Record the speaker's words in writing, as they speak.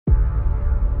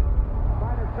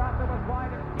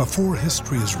Before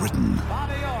history is written,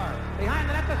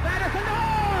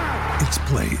 it's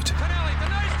played.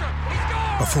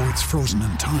 Before it's frozen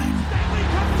in time,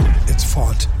 it's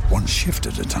fought one shift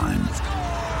at a time.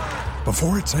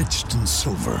 Before it's etched in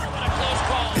silver,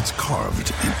 it's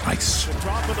carved in ice.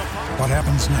 What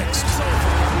happens next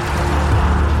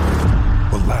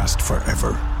will last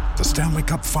forever. The Stanley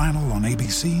Cup Final on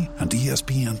ABC and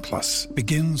ESPN Plus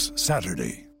begins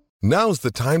Saturday. Now's the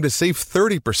time to save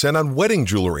 30% on wedding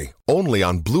jewelry, only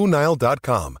on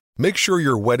BlueNile.com. Make sure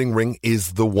your wedding ring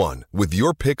is the one with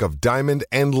your pick of diamond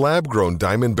and lab-grown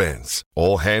diamond bands,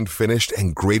 all hand-finished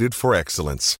and graded for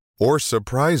excellence. Or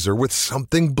surprise her with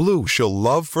something blue she'll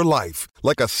love for life,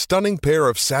 like a stunning pair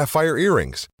of sapphire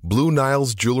earrings. Blue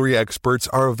Nile's jewelry experts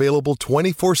are available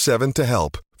 24/7 to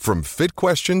help, from fit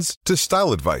questions to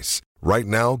style advice. Right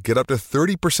now, get up to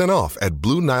 30% off at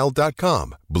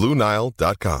BlueNile.com.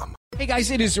 BlueNile.com. Hey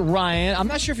guys, it is Ryan. I'm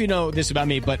not sure if you know this about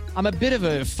me, but I'm a bit of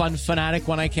a fun fanatic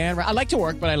when I can. I like to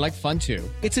work, but I like fun too.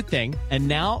 It's a thing. And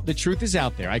now the truth is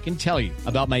out there. I can tell you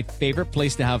about my favorite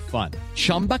place to have fun.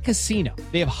 Chumba Casino.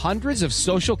 They have hundreds of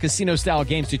social casino style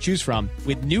games to choose from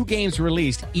with new games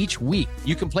released each week.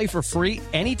 You can play for free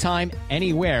anytime,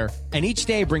 anywhere. And each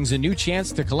day brings a new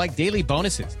chance to collect daily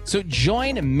bonuses. So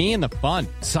join me in the fun.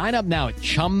 Sign up now at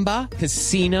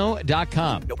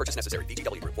ChumbaCasino.com. No purchase necessary.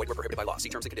 VGW Group. Void where prohibited by law. See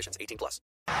terms and conditions. 18+.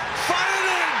 Fired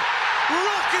in!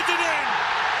 Rocketed in!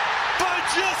 By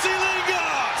Jesse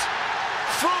Lingard!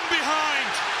 From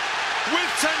behind! With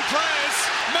 10 players,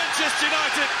 Manchester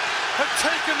United have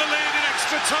taken the lead in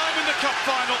extra time in the Cup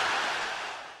Final.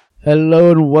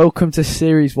 Hello and welcome to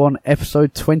Series 1,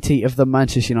 Episode 20 of the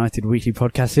Manchester United Weekly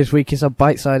Podcast. This week is a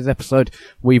bite-sized episode.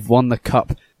 We've won the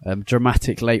Cup.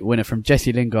 Dramatic late winner from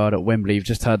Jesse Lingard at Wembley. You've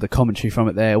just heard the commentary from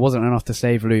it there. It wasn't enough to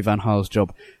save Louis van Gaal's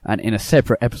job. And in a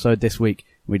separate episode this week,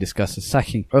 we discuss the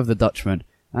sacking of the Dutchman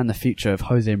and the future of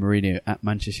Jose Mourinho at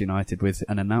Manchester United, with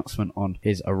an announcement on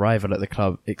his arrival at the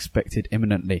club expected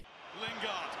imminently.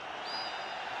 Lingard.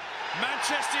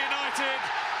 Manchester United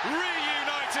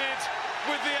reunited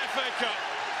with the FA Cup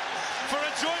for a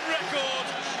joint record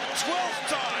 12th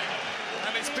time,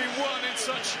 and it's been won in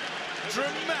such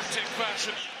dramatic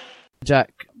fashion.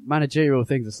 Jack, managerial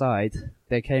things aside,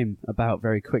 they came about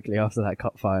very quickly after that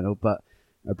cup final, but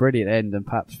a brilliant end and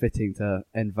perhaps fitting to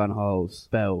end Van Gaal's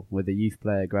spell with a youth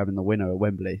player grabbing the winner at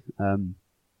Wembley.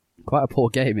 Quite a poor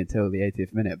game until the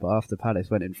 80th minute, but after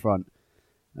Palace went in front,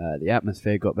 the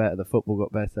atmosphere got better, the football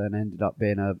got better, and ended up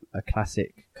being a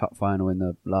classic cup final in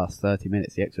the last 30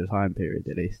 minutes, the extra time period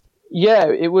at least. Yeah,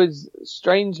 it was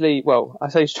strangely, well, I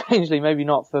say strangely, maybe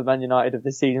not for Man United of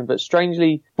this season, but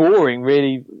strangely boring,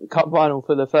 really, cup final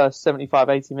for the first 75,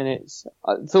 80 minutes.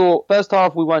 I thought first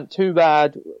half we weren't too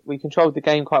bad. We controlled the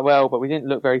game quite well, but we didn't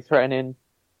look very threatening.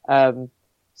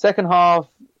 Second half,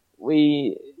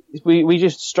 we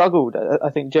just struggled. I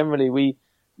think generally we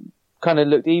kind of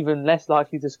looked even less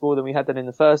likely to score than we had done in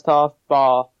the first half,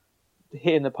 bar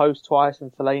hitting the post twice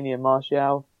from Fellaini and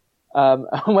Martial.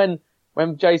 And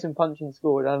when Jason Punchin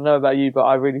scored, I don't know about you, but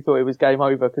I really thought it was game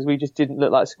over because we just didn't look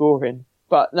like scoring.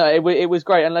 But no, it was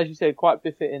great. And as you said, quite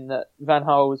befitting that Van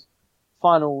Gaal's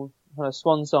final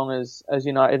swan song as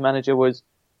United manager was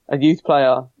a youth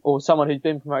player or someone who's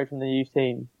been promoted from the youth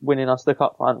team winning us the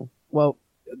cup final. Well,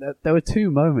 there were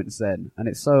two moments then, and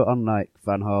it's so unlike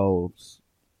Van Gaal's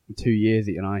 2 years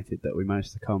at United that we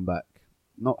managed to come back.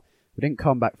 We didn't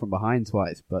come back from behind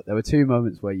twice, but there were two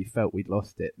moments where you felt we'd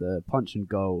lost it. The punch and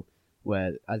goal,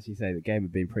 where, as you say, the game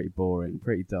had been pretty boring,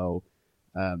 pretty dull.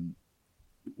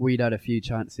 We'd had a few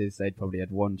chances. They'd probably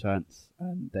had one chance,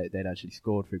 and they'd actually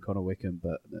scored through Connor Wickham,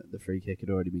 but the free kick had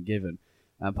already been given.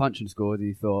 And Punchin scored, and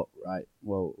you thought, right,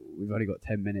 well, we've only got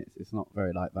 10 minutes. It's not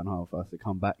very like Van Gaal for us to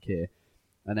come back here.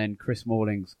 And then Chris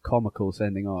Smalling's comical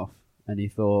sending off, and you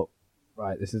thought,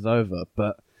 right, this is over.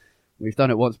 But we've done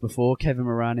it once before. Kevin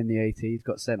Moran in the 80s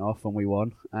got sent off, and we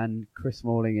won. And Chris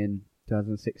Smalling in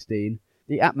 2016.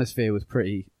 The atmosphere was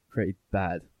pretty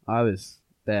bad. I was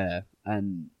there,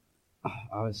 and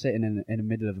I was sitting in the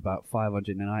middle of about 500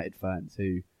 United fans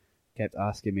who kept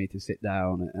asking me to sit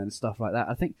down and stuff like that.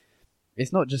 I think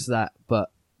it's not just that,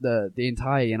 but the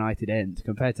entire United end,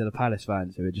 compared to the Palace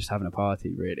fans who were just having a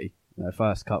party, really. Their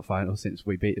first cup final since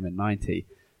we beat them in 90,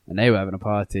 and they were having a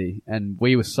party, and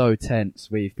we were so tense.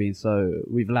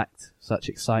 We've lacked such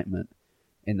excitement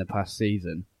in the past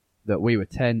season that we were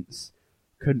tense,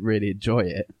 couldn't really enjoy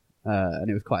it, and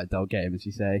it was quite a dull game, as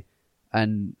you say.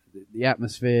 And the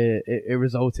atmosphere, it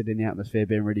resulted in the atmosphere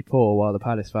being really poor while the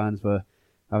Palace fans were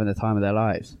having the time of their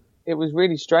lives. It was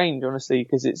really strange, honestly,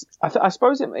 because I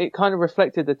suppose it kind of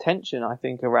reflected the tension, I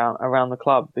think, around the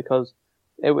club, because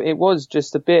it was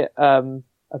just a bit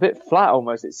a bit flat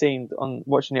almost. It seemed on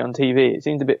watching it on TV. It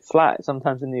seemed a bit flat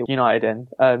sometimes in the United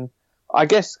end. I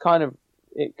guess kind of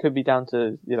it could be down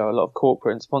to a lot of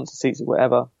corporate and sponsor seats or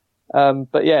whatever.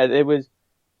 But yeah, there was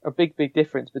a big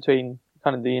difference between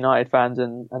kind of the United fans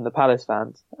and the Palace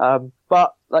fans.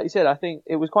 But like you said, I think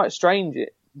it was quite strange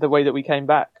the way that we came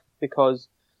back, because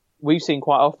we've seen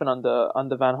quite often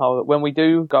under Van Gaal that when we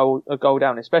do go a goal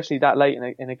down, especially that late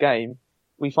in a game,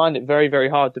 we find it very, very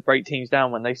hard to break teams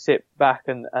down when they sit back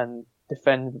and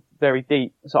defend very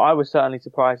deep. So I was certainly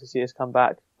surprised to see us come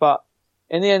back. But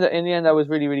in the end, I was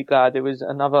really, really glad. It was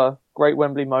another great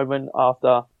Wembley moment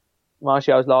after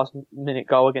Martial's last minute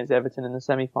goal against Everton in the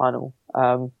semi-final.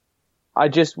 I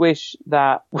just wish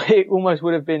that it almost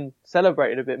would have been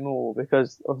celebrated a bit more,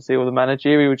 because obviously all the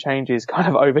managerial changes kind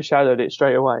of overshadowed it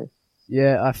straight away.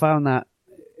 Yeah, I found that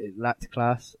it lacked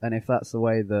class, and if that's the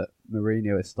way that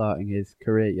Mourinho is starting his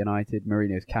career at United,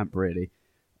 Mourinho's camp really,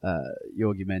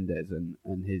 Jorge Mendes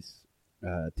and his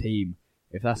team,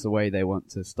 if that's the way they want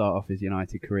to start off his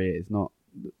United career, it's not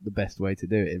the best way to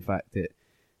do it. In fact,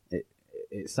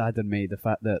 it saddened me the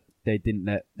fact that they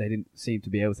didn't seem to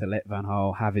be able to let Van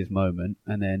Gaal have his moment,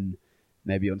 and then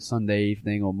maybe on Sunday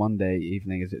evening or Monday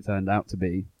evening, as it turned out to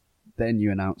be, then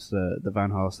you announce the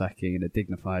Van Gaal sacking in a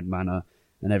dignified manner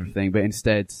and everything. But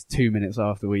instead, 2 minutes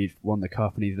after we've won the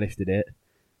cup and he's lifted it,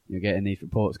 you're getting these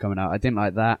reports coming out. I didn't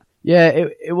like that. Yeah,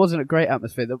 it wasn't a great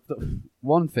atmosphere. The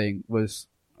one thing was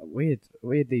we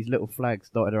had these little flags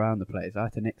dotted around the place. I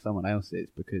had to nick someone else's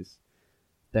because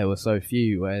there were so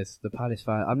few, whereas the Palace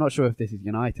fans, I'm not sure if this is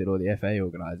United or the FA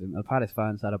organising, the Palace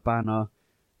fans had a banner,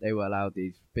 they were allowed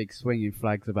these big swinging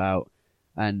flags about,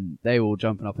 and they were all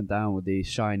jumping up and down with these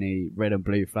shiny red and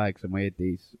blue flags, and we had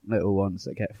these little ones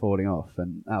that kept falling off,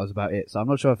 and that was about it. So I'm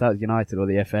not sure if that was United or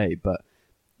the FA, but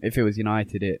if it was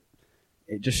United, it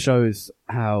just shows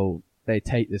how they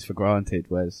take this for granted,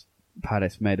 whereas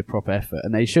Palace made a proper effort,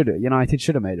 and United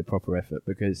should have made a proper effort,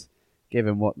 because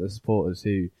given what the supporters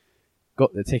who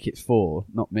got the tickets for,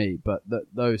 not me, but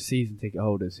those season ticket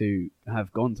holders who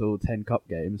have gone to all 10 cup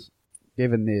games,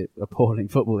 given the appalling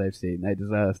football they've seen, they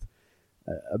deserved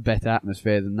a better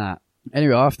atmosphere than that.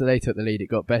 Anyway, after they took the lead, it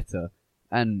got better,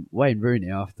 and Wayne Rooney,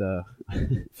 after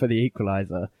for the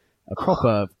equaliser, a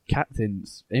proper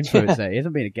captain's influence there. He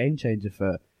hasn't been a game changer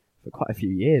for quite a few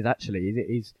years, actually.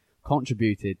 He's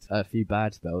contributed a few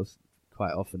bad spells.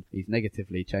 Quite often he's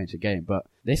negatively changed the game, but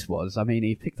this was,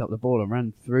 he picked up the ball and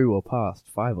ran through or past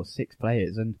 5 or 6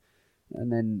 players, and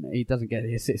then he doesn't get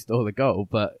the assist or the goal,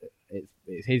 but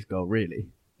it's his goal, really.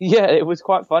 Yeah, it was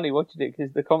quite funny watching it,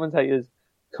 because the commentators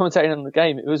commentating on the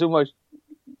game, it was almost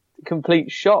a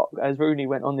complete shock as Rooney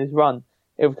went on this run.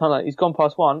 It was kind of like he's gone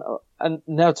past 1 and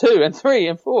now 2 and 3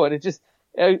 and 4,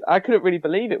 and I couldn't really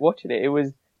believe it watching it.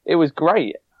 It was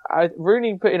great.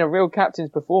 Rooney put in a real captain's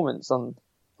performance on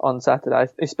Saturday,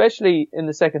 especially in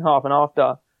the second half and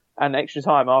after an extra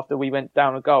time after we went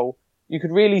down a goal. You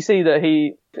could really see that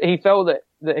he felt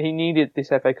that he needed this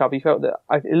FA Cup. He felt that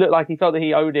it looked like he felt that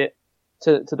he owed it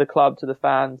to the club, to the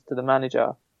fans, to the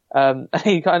manager. And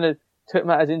he kind of took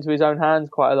matters into his own hands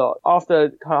quite a lot. After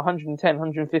kind of 110,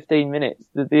 115 minutes,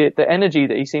 the energy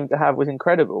that he seemed to have was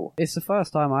incredible. It's the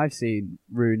first time I've seen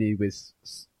Rooney with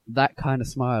that kind of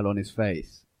smile on his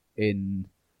face in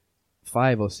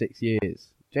 5 or 6 years.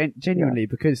 Genuinely,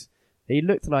 because he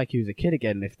looked like he was a kid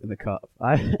again lifting the cup.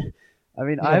 I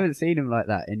haven't seen him like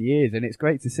that in years, and it's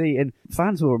great to see. And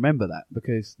fans will remember that,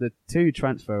 because the 2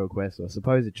 transfer requests, or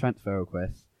supposed transfer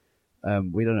requests,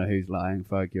 we don't know who's lying,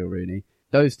 Fergie or Rooney.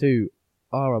 Those 2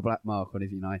 are a black mark on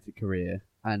his United career,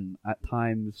 and at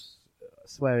times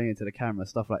swearing into the camera,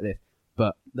 stuff like this.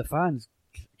 But the fans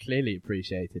clearly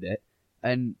appreciated it,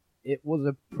 and it was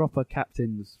a proper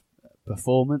captain's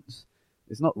performance.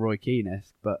 It's not Roy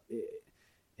Keane-esque, but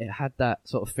it had that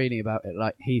sort of feeling about it,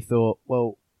 like he thought,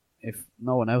 well, if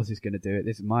no one else is going to do it,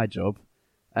 this is my job.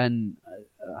 And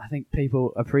I think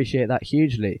people appreciate that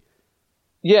hugely.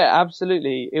 Yeah,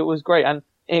 absolutely. It was great. And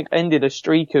it ended a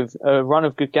streak of a run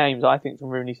of good games, I think, from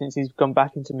Rooney since he's gone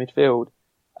back into midfield.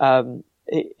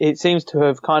 It seems to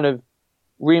have kind of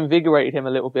reinvigorated him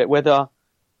a little bit, whether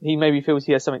he maybe feels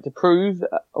he has something to prove,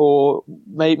 or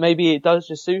maybe it does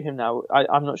just suit him now.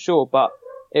 I'm not sure, but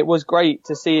it was great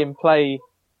to see him play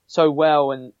so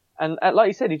well. And like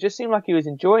you said, he just seemed like he was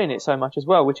enjoying it so much as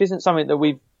well, which isn't something that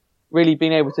we've really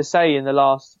been able to say in the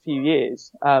last few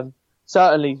years.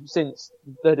 Certainly since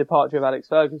the departure of Alex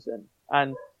Ferguson.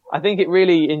 And I think it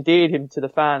really endeared him to the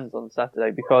fans on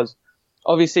Saturday, because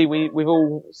obviously we've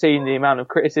all seen the amount of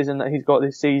criticism that he's got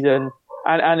this season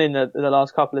and in the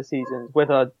last couple of seasons,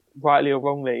 whether rightly or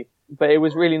wrongly. But it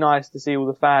was really nice to see all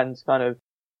the fans kind of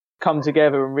come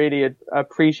together and really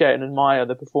appreciate and admire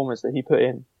the performance that he put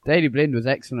in. Daley Blind was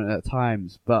excellent at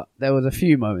times, but there was a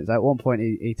few moments. At one point,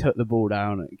 he took the ball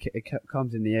down, it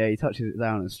comes in the air, he touches it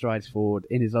down and strides forward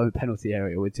in his own penalty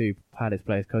area with two Palace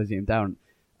players closing him down,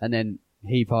 and then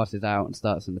he passes out and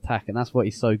starts an attack, and that's what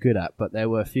he's so good at. But there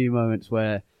were a few moments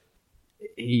where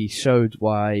he showed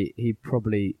why he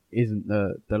probably isn't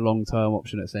the long-term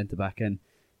option at centre-back, and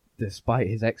despite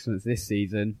his excellence this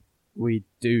season, we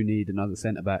do need another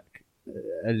centre-back,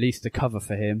 at least to cover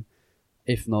for him,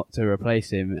 if not to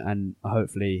replace him, and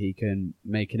hopefully he can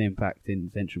make an impact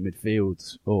in central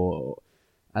midfield or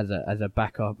as a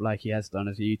backup like he has done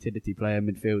as a utility player,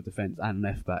 midfield, defence and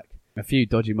left back. A few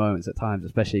dodgy moments at times,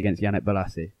 especially against Yannick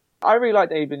Bolasie. I really like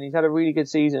David. He's had a really good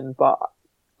season, but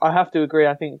I have to agree,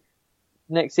 I think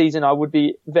next season I would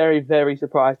be very, very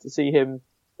surprised to see him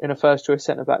in a first choice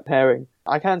centre-back pairing.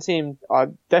 I can see him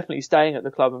definitely staying at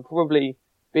the club and probably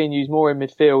being used more in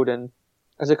midfield and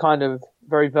as a kind of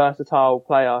very versatile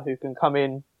player who can come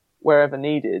in wherever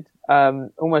needed,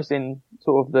 almost in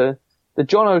sort of the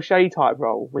John O'Shea type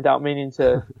role, without meaning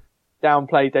to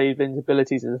downplay David Blind's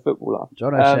abilities as a footballer.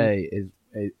 John O'Shea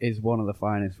is one of the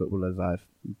finest footballers I've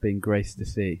been graced to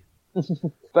see.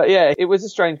 But yeah, it was a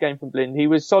strange game from Blind. He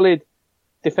was solid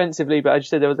defensively, but as you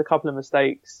said, there was a couple of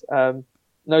mistakes.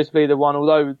 Notably the one,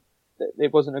 although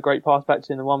it wasn't a great pass back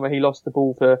to him, the one where he lost the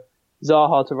ball for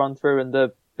Zaha to run through, and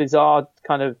the bizarre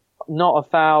kind of, not a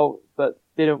foul, but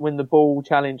didn't win the ball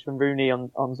challenge from Rooney on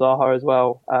Zaha as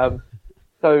well.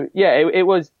 So yeah, it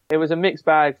was a mixed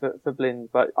bag for Blind,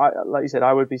 but like you said,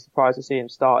 I would be surprised to see him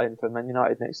starting for Man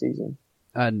United next season.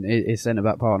 And his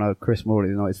centre-back partner, Chris Morley,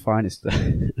 not his finest,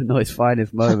 not his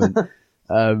finest moment.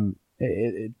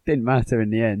 It didn't matter in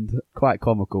the end. Quite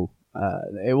comical.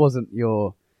 It wasn't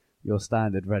your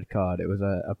standard red card. It was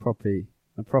a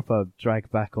proper drag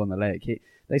back on the leg.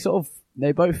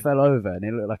 They both fell over, and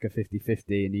it looked like a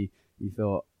 50-50. And you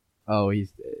thought, oh,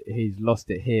 he's lost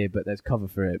it here, but there's cover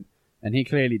for him. And he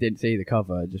clearly didn't see the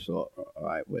cover. Just thought, all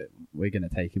right, we're going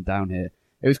to take him down here.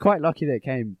 It was quite lucky that it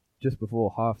came just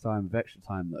before half time of extra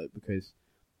time, though, because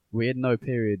we had no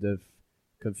period of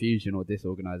confusion or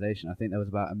disorganisation. I think there was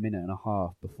about a minute and a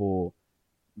half before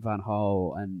Van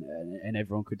Gaal and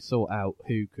everyone could sort out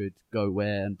who could go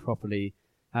where and properly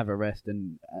have a rest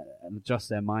and adjust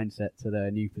their mindset to their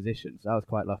new positions. That was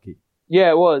quite lucky. Yeah,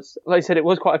 it was. Like I said, it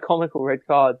was quite a comical red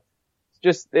card.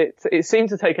 Just it seemed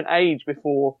to take an age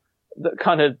before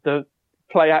the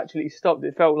play actually stopped.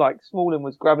 It felt like Smalling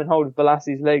was grabbing hold of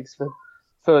Bolasie's legs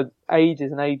for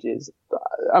ages and ages.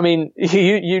 I mean,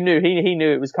 you knew he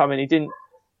knew it was coming. He didn't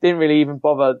really even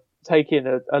bother taking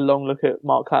a long look at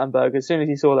Mark Clattenburg. As soon as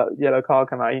he saw that yellow card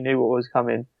come out, he knew what was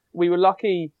coming. We were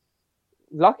lucky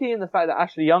in the fact that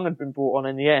Ashley Young had been brought on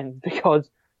in the end, because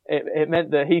it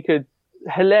meant that he could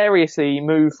hilariously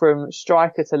move from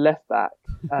striker to left back.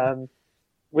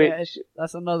 Which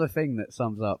that's another thing that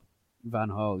sums up Van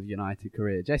Gaal's United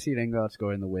career. Jesse Lingard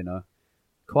scoring the winner.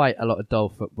 Quite a lot of dull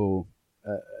football,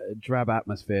 drab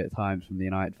atmosphere at times from the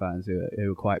United fans who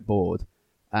were quite bored.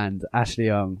 And Ashley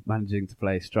Young managing to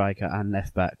play striker and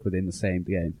left back within the same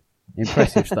game.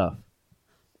 Impressive stuff.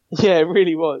 Yeah, it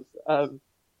really was.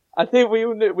 I think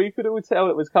we could all tell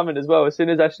it was coming as well. As soon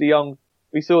as Ashley Young,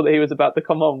 we saw that he was about to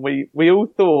come on, we all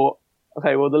thought,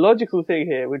 okay, well, the logical thing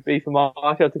here would be for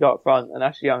Martial to go up front and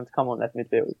Ashley Young to come on left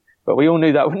midfield. But we all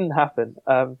knew that wouldn't happen.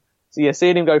 So yeah,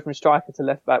 seeing him go from striker to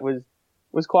left back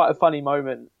was quite a funny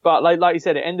moment. But like you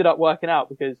said, it ended up working out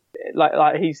because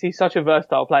like he's such a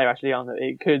versatile player, Ashley Young, that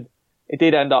it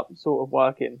did end up sort of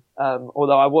working.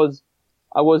 Although I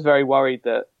was very worried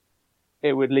that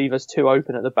it would leave us too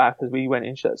open at the back as we went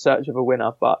in search of a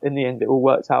winner. But in the end, it all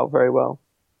worked out very well.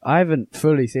 I haven't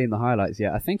fully seen the highlights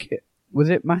yet. I think was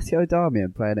it Matteo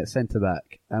Darmian playing at centre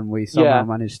back, and we somehow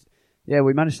managed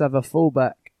to have a full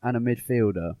back and a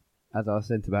midfielder as our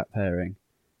centre back pairing,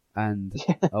 and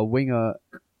a winger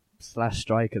 /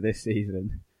 striker this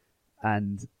season,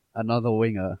 and another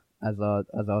winger as our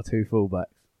two fullbacks.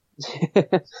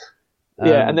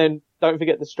 And then don't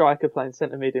forget the striker playing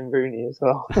centre mid in Rooney as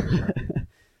well.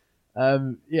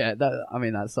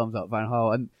 That sums up Van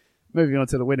Gaal. And moving on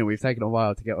to the winner, we've taken a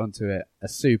while to get onto it. A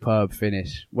superb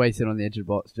finish, waiting on the edge of the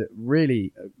box.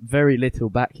 Really, very little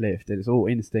backlift. It's all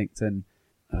instinct, and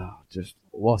just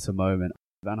what a moment.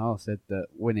 Van Gaal said that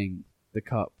winning the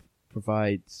cup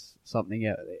provides something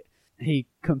else. He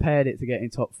compared it to getting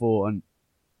top four, and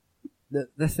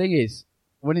the thing is,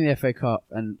 winning the FA Cup,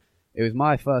 and it was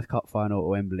my first cup final at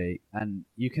Wembley, and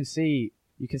you can see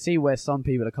where some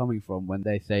people are coming from when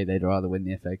they say they'd rather win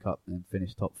the FA Cup than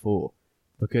finish top four,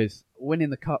 because winning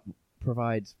the cup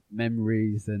provides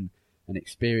memories and and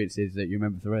experiences that you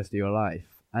remember for the rest of your life.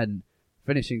 And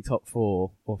finishing top 4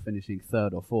 or finishing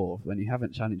 3rd or 4th, when you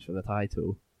haven't challenged for the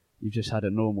title, you've just had a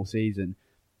normal season,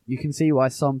 you can see why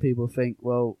some people think,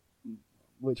 well,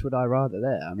 which would I rather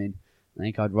there? I mean, I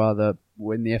think I'd rather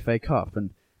win the FA Cup,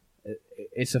 and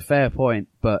it's a fair point,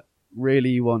 but really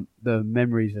you want the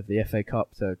memories of the FA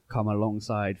Cup to come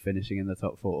alongside finishing in the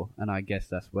top 4, and I guess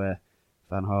that's where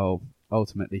Van Gaal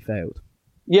ultimately failed.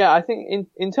 Yeah, I think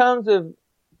in terms of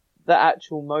the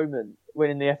actual moment,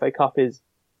 winning the FA Cup is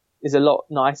a lot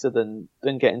nicer than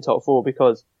getting top 4,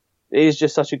 because it is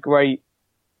just such a great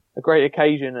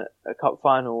occasion at a cup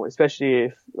final, especially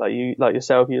if like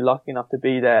yourself, you're lucky enough to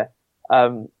be there.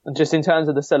 And just in terms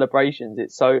of the celebrations,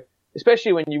 it's so,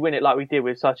 especially when you win it like we did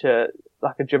with such a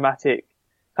dramatic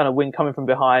kind of win coming from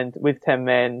behind with 10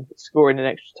 men, scoring in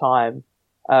extra time,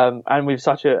 and with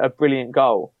such a brilliant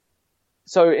goal.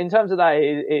 So in terms of that,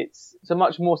 it's a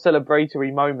much more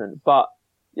celebratory moment. But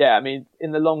yeah, I mean,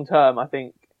 in the long term, I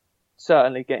think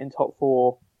certainly getting top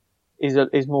 4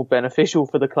 is more beneficial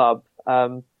for the club.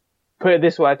 Put it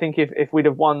this way, I think if we'd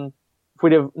have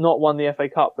not won the FA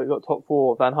Cup but got top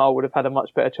 4, Van Gaal would have had a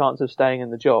much better chance of staying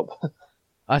in the job.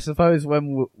 I suppose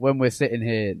when we're sitting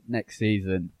here next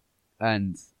season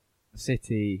and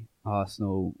City,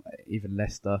 Arsenal, even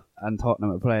Leicester and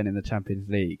Tottenham are playing in the Champions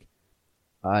League,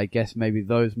 I guess maybe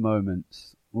those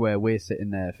moments where we're sitting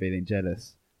there feeling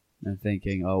jealous and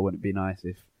thinking, oh, wouldn't it be nice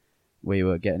if we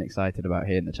were getting excited about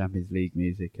hearing the Champions League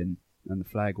music and the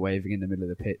flag waving in the middle of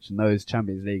the pitch, and those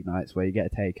Champions League nights where you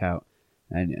get a takeout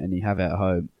and you have it at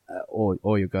home,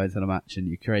 or you're going to the match and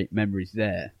you create memories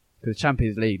there. Because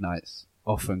Champions League nights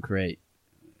often create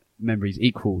memories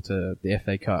equal to the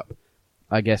FA Cup.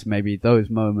 I guess maybe those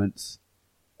moments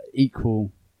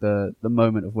equal the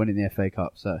moment of winning the FA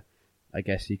Cup. So I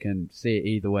guess you can see it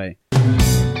either way.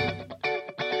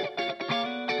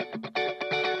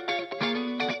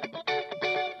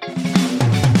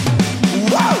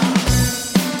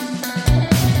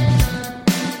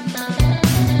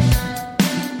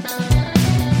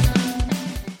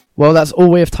 Well, that's all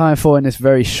we have time for in this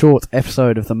very short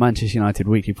episode of the Manchester United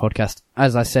Weekly Podcast.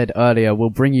 As I said earlier,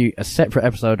 we'll bring you a separate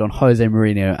episode on Jose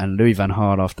Mourinho and Louis van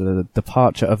Gaal after the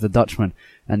departure of the Dutchman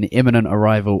and the imminent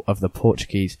arrival of the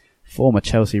Portuguese former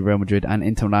Chelsea, Real Madrid and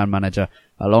Inter Milan manager.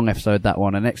 A long episode, that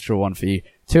one, an extra one for you.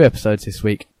 2 episodes this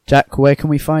week. Jack, where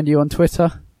can we find you on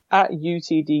Twitter? At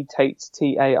UTD Tait,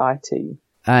 T-A-I-T.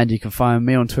 And you can find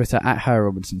me on Twitter at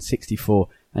Harry Robinson64.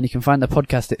 And you can find the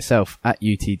podcast itself at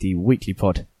UTD Weekly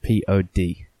Pod,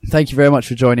 P-O-D. Thank you very much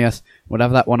for joining us. We'll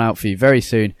have that one out for you very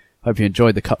soon. Hope you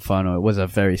enjoyed the cup final. It was a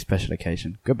very special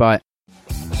occasion. Goodbye.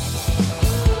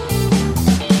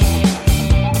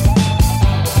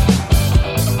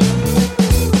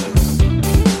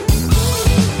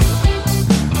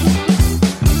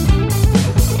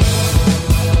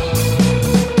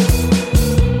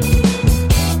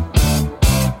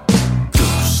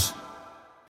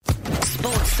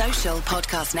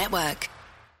 Podcast Network.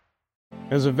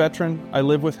 As a veteran, I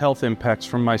live with health impacts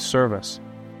from my service.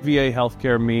 VA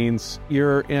healthcare means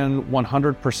you're in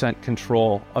 100%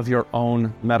 control of your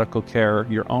own medical care,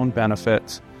 your own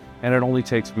benefits, and it only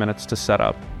takes minutes to set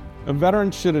up. A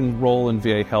veteran should enroll in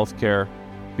VA healthcare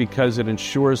because it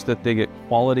ensures that they get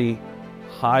quality,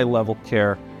 high-level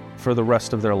care for the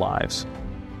rest of their lives.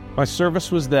 My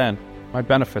service was then, my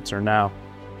benefits are now.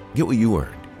 Get what you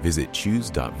earned. Visit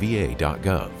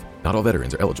choose.va.gov. Not all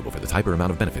veterans are eligible for the type or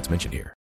amount of benefits mentioned here.